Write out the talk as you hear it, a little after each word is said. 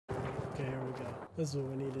Okay, here we go. This is what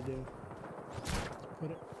we need to do.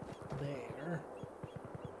 Put it there.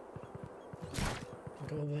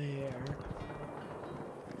 Go there.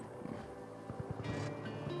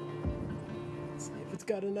 Let's see if it's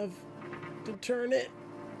got enough to turn it.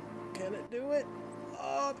 Can it do it?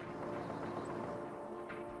 Oh.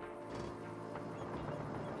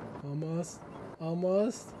 Almost.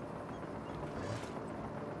 Almost.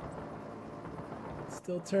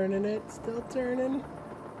 Still turning it. Still turning.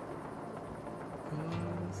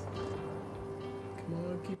 Goes. Come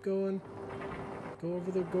on, keep going. Go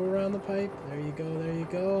over the, go around the pipe. There you go, there you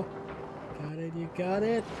go. Got it, you got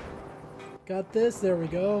it. Got this, there we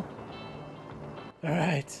go. All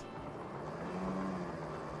right.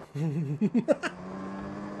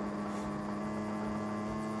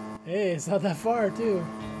 Hey, it's not that far, too.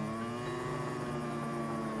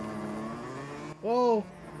 Whoa,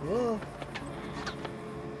 whoa.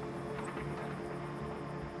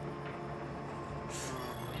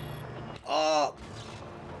 Oh!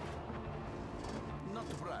 Not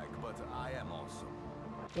to brag, but I am awesome.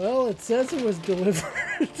 Well, it says it was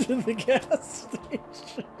delivered to the gas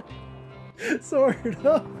station. Sort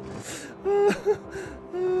of.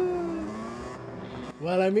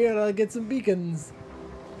 Well, I'm here to get some beacons.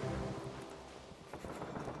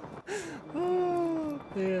 Oh,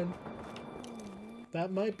 man.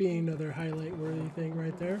 That might be another highlight-worthy thing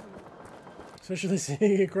right there. Especially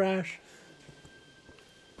seeing it crash.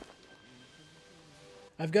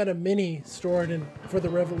 I've got a Mini stored in for the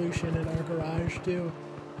Revolution in our garage, too.